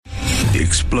The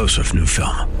explosive new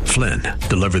film, Flynn,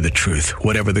 deliver the truth,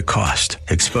 whatever the cost,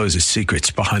 exposes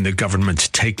secrets behind the government's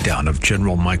takedown of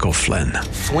General Michael Flynn.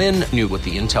 Flynn knew what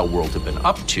the intel world had been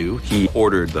up to. He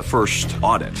ordered the first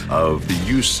audit of the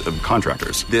use of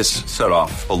contractors. This set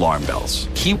off alarm bells.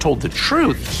 He told the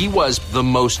truth. He was the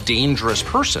most dangerous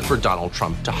person for Donald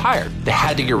Trump to hire. They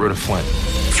had to get rid of Flynn.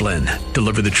 Flynn,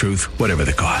 deliver the truth, whatever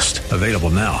the cost. Available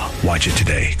now. Watch it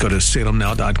today. Go to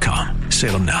salemnow.com.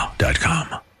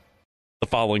 salemnow.com. The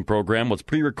following program was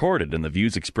pre-recorded, and the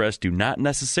views expressed do not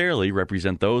necessarily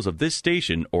represent those of this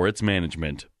station or its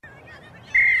management.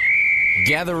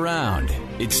 Gather round.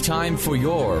 It's time for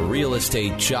your Real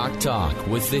Estate Chalk Talk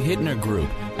with the Hittner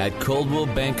Group at Coldwell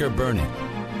Banker Burnett.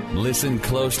 Listen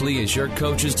closely as your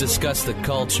coaches discuss the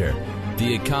culture,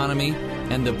 the economy,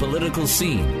 and the political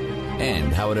scene,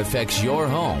 and how it affects your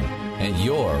home and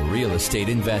your real estate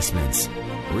investments.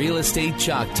 Real Estate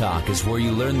Chalk Talk is where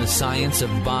you learn the science of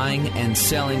buying and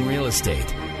selling real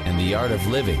estate and the art of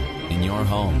living in your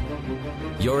home.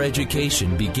 Your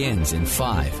education begins in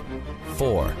 5,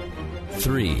 4,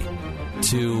 3,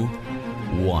 2,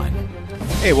 1.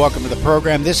 Hey, welcome to the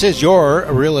program. This is your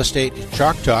Real Estate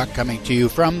Chalk Talk coming to you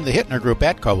from the Hittner Group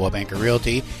at Coldwell Banker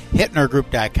Realty.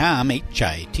 HittnerGroup.com,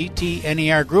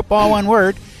 Hittner Group, all one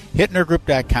word.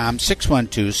 HittnerGroup.com,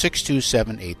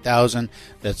 612-627-8000.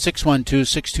 That's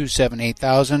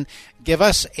 612-627-8000. Give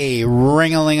us a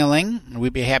ring-a-ling-a-ling, and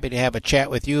we'd be happy to have a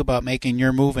chat with you about making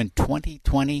your move in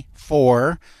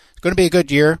 2024. It's going to be a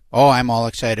good year. Oh, I'm all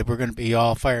excited. We're going to be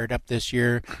all fired up this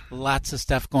year. Lots of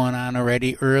stuff going on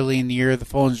already early in the year. The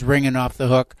phone's ringing off the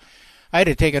hook. I had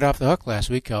to take it off the hook last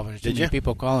week, Calvin. Did you?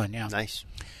 People calling, yeah. Nice.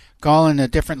 Calling the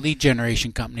different lead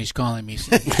generation companies, calling me.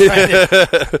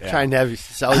 Trying to have you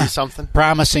sell you something?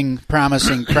 Promising.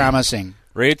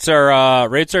 Rates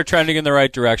are trending in the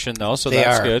right direction, though, so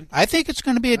that's good. I think it's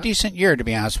going to be a decent year, to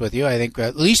be honest with you. I think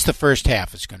at least the first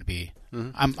half is going to be.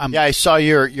 Mm-hmm. I saw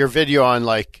your video on,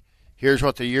 like, here's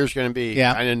what the year's going to be,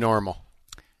 kind of normal.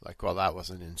 Like, well, that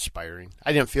wasn't inspiring.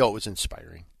 I didn't feel it was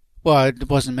inspiring. Well, it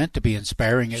wasn't meant to be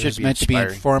inspiring. It was meant to be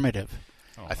informative.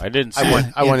 Oh, I didn't see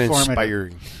I want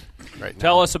inspiring. Right now.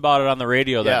 Tell us about it on the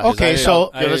radio. Then, okay,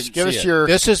 give us your.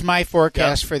 This is my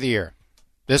forecast for the year.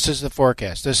 This is the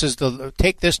forecast.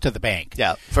 Take this to the bank.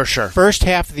 Yeah, for sure. First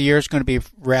half of the year is going to be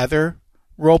rather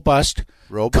robust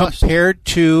compared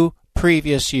to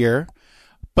previous year,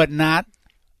 but not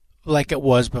like it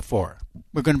was before.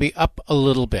 We're going to be up a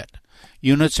little bit.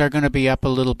 Units are going to be up a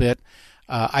little bit.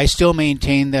 I still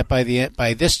maintain that by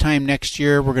this time next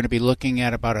year, we're going to be looking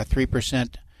at about a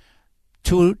 3%.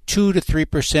 2 to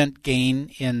 3% gain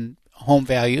in home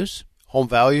values. Home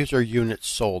values or units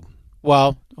sold?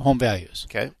 Well, home values.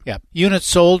 Okay. Yeah. Units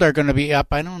sold are going to be up.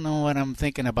 I don't know what I'm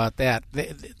thinking about that.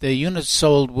 The units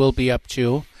sold will be up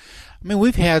too. I mean,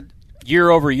 we've had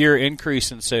year-over-year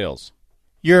increase in sales.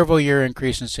 Year-over-year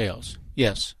increase in sales.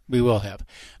 Yes, we will have.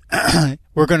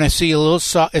 We're going to see a little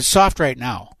soft. It's soft right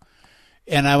now,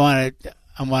 and I want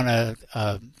to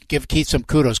give Keith some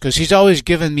kudos because he's always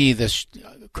given me this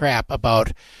crap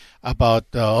about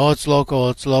it's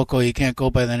local, you can't go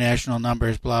by the national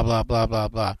numbers, blah blah blah blah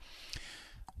blah.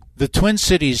 The Twin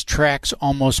Cities tracks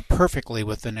almost perfectly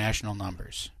with the national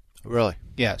numbers. Really?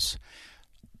 Yes.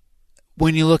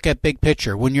 When you look at big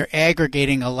picture, when you're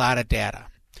aggregating a lot of data.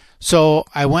 So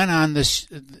I went on this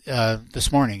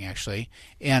morning actually,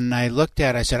 and I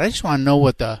said I just want to know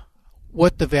what the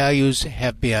values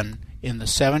have been in the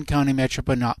 7-county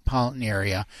metropolitan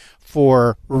area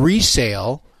for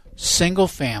resale, single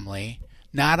family,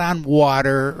 not on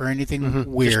water or anything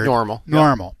weird. Just normal.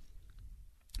 Normal.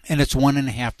 Yep. And it's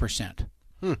 1.5%.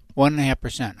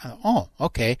 1.5%. Oh,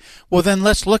 okay. Well, then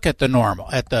let's look at the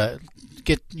normal,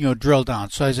 drill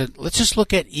down. So I said, let's just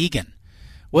look at Eagan.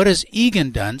 What has Eagan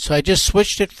done? So I just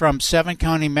switched it from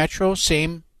 7-county metro,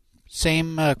 same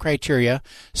criteria,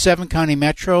 7-county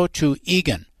metro to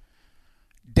Eagan.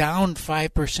 Down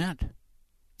 5%.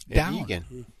 Down.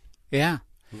 Eagan. Yeah.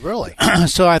 Really?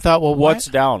 So I thought, well, what's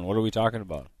down? What are we talking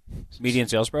about? Median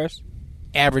sales price?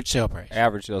 Average sale price.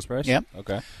 Average sales price? Yep.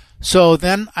 Okay. So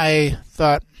then I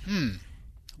thought,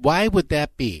 why would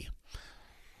that be?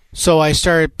 So I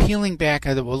started peeling back.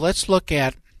 I thought, well, let's look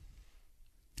at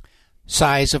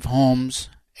size of homes,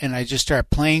 and I just started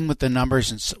playing with the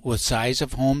numbers with size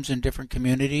of homes in different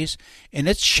communities, and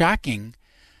it's shocking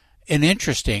and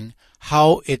interesting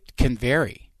how it can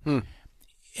vary.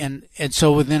 And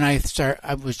so then I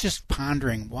was just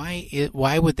pondering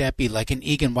why would that be? Like in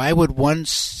Eagan, why would one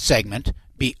segment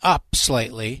be up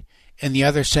slightly and the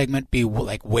other segment be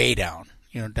like way down,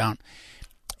 down?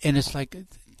 And it's like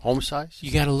home size.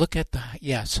 You got to look at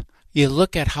you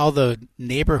look at how the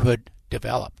neighborhood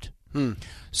developed.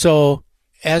 So,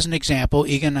 as an example,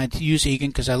 Eagan, I use Eagan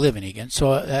because I live in Eagan.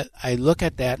 So I look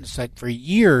at that, and it's like for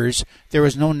years, there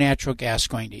was no natural gas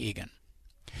going to Eagan.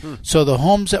 So the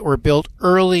homes that were built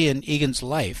early in Eagan's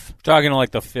life. Talking like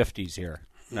the 50s here.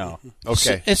 No.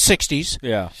 Okay. It's 60s.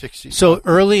 Yeah. 60s. So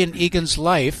early in Eagan's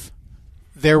life,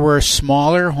 there were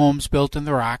smaller homes built in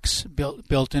the rocks,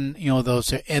 built in,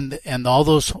 those, and all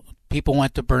those people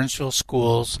went to Burnsville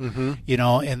schools, and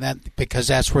that because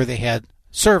that's where they had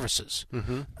services.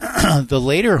 The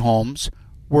later homes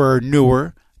were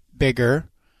newer, bigger,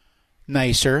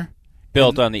 nicer,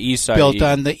 built on the east side.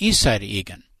 On the east side of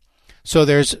Eagan. So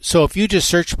if you just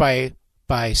search by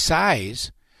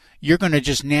size, you're going to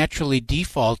just naturally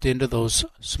default into those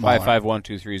smaller.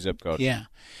 55123 zip code. Yeah.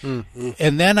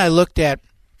 And then I looked at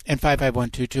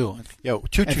 55122. Yeah,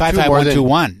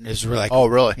 55121 is really. Oh,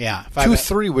 really? Yeah.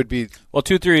 23 would be. Well,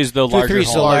 23 is the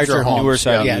larger home, newer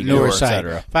side, newer side.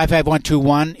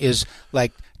 55121 is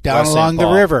like down along the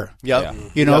river.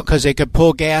 Yep. Because they could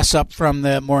pull gas up from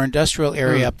the more industrial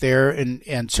area up there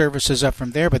and services up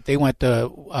from there, but they went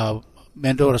to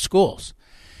Mendota schools,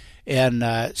 and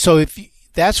so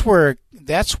that's where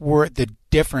the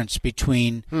difference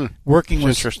between working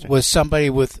with somebody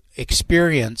with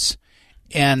experience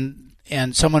and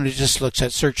someone who just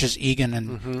searches Eagan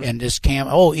and just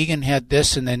Eagan had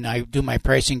this, and then I do my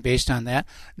pricing based on that.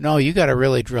 No, you got to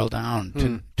really drill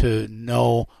down to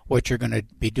know what you're going to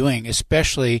be doing,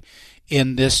 especially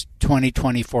in this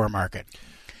 2024 market.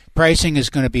 Pricing is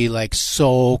going to be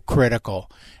so critical.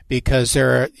 Because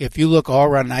if you look all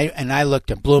around, I looked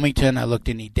at Bloomington, I looked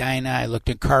in Edina, I looked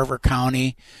in Carver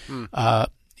County. I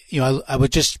was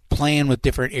just playing with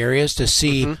different areas to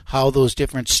see how those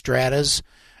different stratas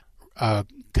kind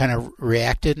of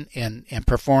reacted and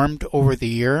performed over the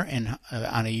year and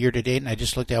on a year to date. And I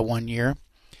just looked at 1 year,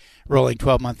 rolling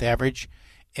 12-month average,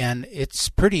 and it's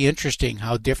pretty interesting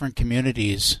how different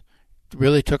communities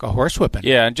really took a horsewhipping.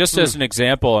 Yeah, and just as an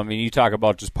example, I mean, you talk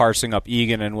about just parsing up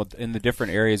Eagan and in the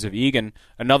different areas of Eagan.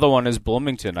 Another one is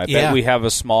Bloomington. I bet we have a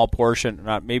small portion,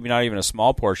 maybe not even a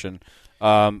small portion,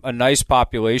 a nice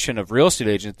population of real estate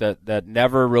agents that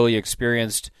never really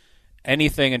experienced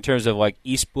anything in terms of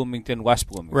East Bloomington, West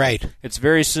Bloomington. Right. It's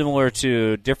very similar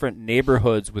to different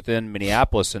neighborhoods within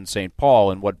Minneapolis and St.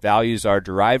 Paul and what values are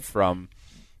derived from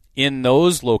in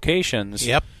those locations.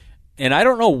 Yep. And I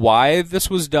don't know why this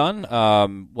was done.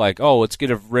 Let's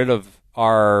get rid of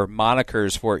our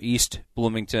monikers for East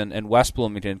Bloomington and West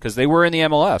Bloomington because they were in the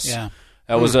MLS. Yeah,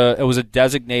 it was a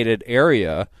designated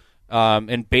area,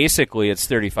 and basically it's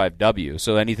 35W.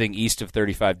 So anything east of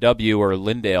 35W or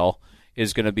Lindale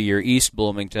is going to be your East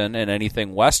Bloomington, and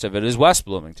anything west of it is West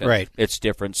Bloomington. Right. It's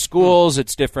different schools.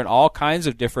 It's different, all kinds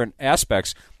of different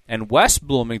aspects. And West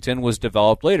Bloomington was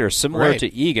developed later, similar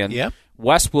to Eagan. Yep.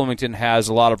 West Bloomington has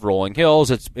a lot of rolling hills.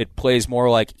 It plays more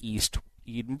like East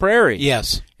Eden Prairie.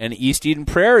 Yes. And East Eden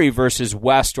Prairie versus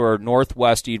West or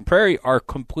Northwest Eden Prairie are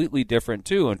completely different,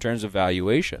 too, in terms of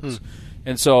valuations.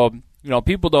 And so,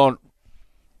 people don't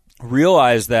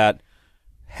realize that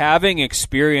having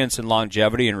experience and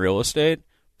longevity in real estate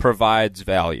provides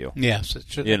value. Yes.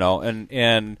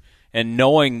 And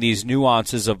knowing these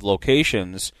nuances of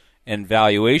locations and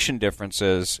valuation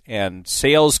differences and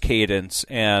sales cadence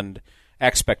and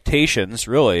expectations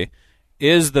really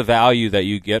is the value that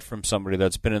you get from somebody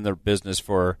that's been in their business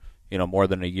for more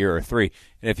than a year or 3.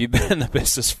 And if you've been in the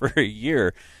business for a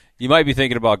year, you might be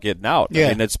thinking about getting out. Yeah. I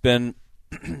mean, it's been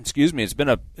it's been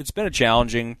a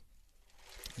challenging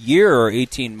year or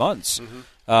 18 months.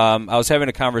 I was having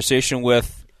a conversation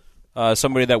with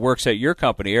somebody that works at your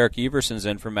company, Eric Everson's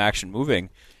in from Action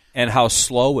Moving, and how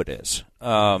slow it is.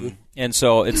 And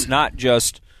so it's not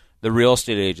just the real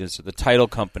estate agents or the title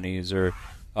companies or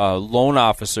loan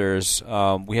officers.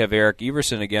 We have Eric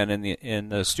Everson again in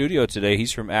the studio today.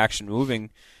 He's from Action Moving,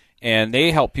 and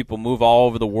they help people move all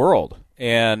over the world.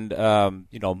 And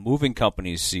moving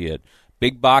companies see it.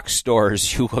 Big box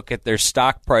stores, you look at their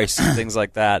stock price and things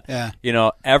like that. Yeah.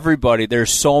 Everybody.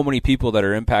 There's so many people that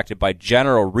are impacted by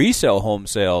general resale home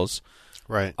sales.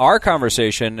 Right. Our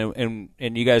conversation, and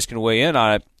you guys can weigh in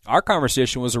on it, our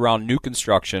conversation was around new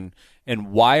construction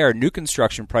and why are new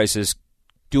construction prices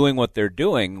doing what they're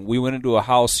doing. We went into a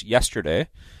house yesterday,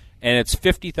 and it's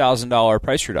 $50,000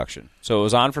 price reduction. So it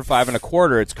was on for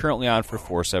 $525. It's currently on for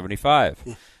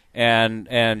 $475.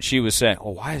 And she was saying,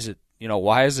 "Oh, why is it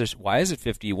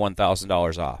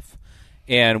 $51,000 off?"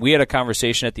 And we had a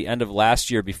conversation at the end of last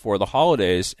year before the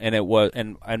holidays, and it was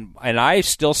and I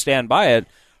still stand by it.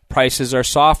 Prices are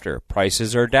softer.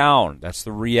 Prices are down. That's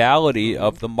the reality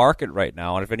of the market right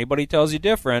now. And if anybody tells you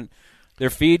different, they're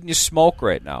feeding you smoke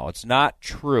right now. It's not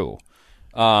true.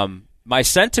 my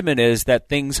sentiment is that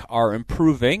things are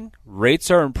improving, rates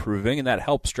are improving, and that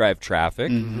helps drive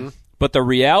traffic. Mm-hmm. But the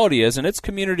reality is, and it's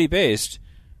community-based,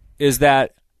 is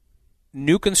that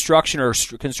new construction or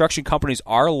construction companies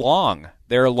are long.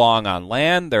 They're long on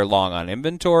land, they're long on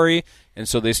inventory, and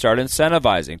so they start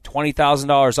incentivizing.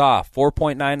 $20,000 off,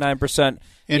 4.99%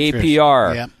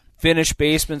 APR, yep. Finished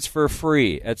basements for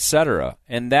free, etc.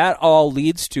 And that all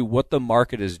leads to what the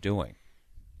market is doing.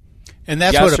 And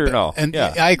that's yes what or no? And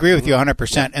yeah. I agree with you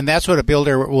 100%. And that's what a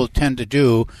builder will tend to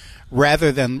do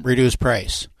rather than reduce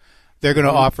price. They're going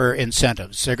to offer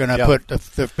incentives. They're going to put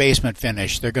the basement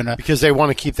finish. They're going to because they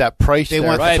want to keep that price. They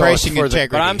want the pricing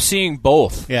integrity. But I'm seeing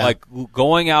both. Yeah. Like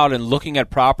going out and looking at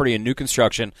property and new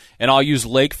construction, and I'll use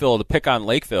Lakeville to pick on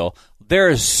Lakeville. There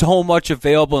is so much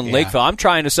available in Lakeville. I'm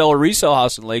trying to sell a resale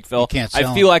house in Lakeville.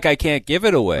 I feel like I can't give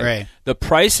it away. Right. The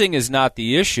pricing is not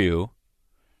the issue.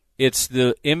 It's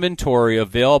the inventory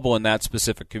available in that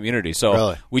specific community.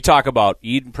 So we talk about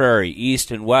Eden Prairie,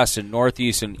 East and West and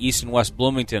Northeast and East and West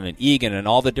Bloomington and Eagan and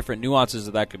all the different nuances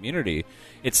of that community.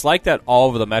 It's like that all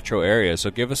over the metro area. So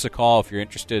give us a call if you're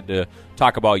interested to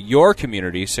talk about your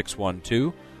community,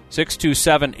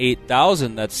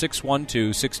 612-627-8000. That's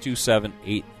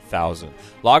 612-627-8000.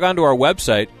 Log on to our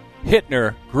website,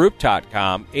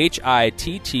 hittnergroup.com,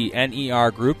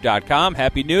 HITTNER group.com.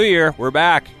 Happy New Year. We're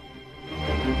back.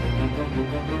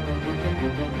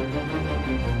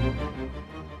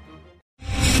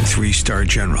 Three-star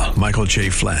General Michael J.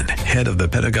 Flynn, head of the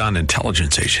Pentagon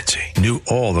Intelligence Agency, knew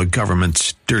all the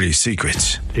government's dirty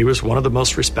secrets. He was one of the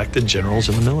most respected generals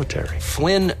in the military.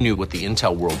 Flynn knew what the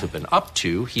intel world had been up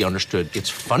to. He understood its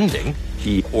funding.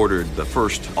 He ordered the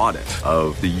first audit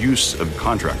of the use of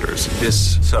contractors.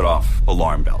 This set off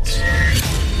alarm bells.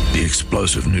 The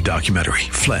explosive new documentary,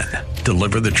 Flynn,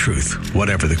 Deliver the Truth,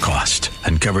 Whatever the Cost,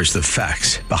 uncovers the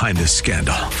facts behind this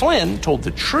scandal. Flynn told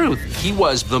the truth. He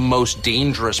was the most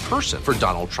dangerous person for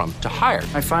Donald Trump to hire.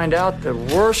 I find out the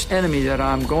worst enemy that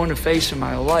I'm going to face in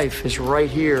my life is right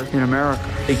here in America.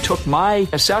 They took my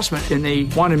assessment and they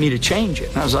wanted me to change it.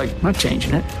 And I was like, I'm not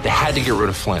changing it. They had to get rid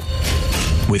of Flynn.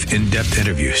 With in-depth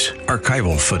interviews,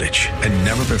 archival footage, and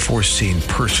never-before-seen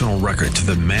personal records of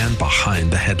the man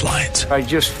behind the headlines. I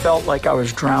just felt like I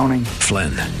was drowning.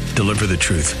 Flynn, Deliver the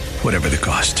Truth, Whatever the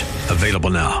Cost.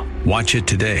 Available now. Watch it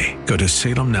today. Go to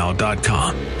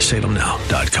salemnow.com.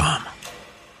 salemnow.com.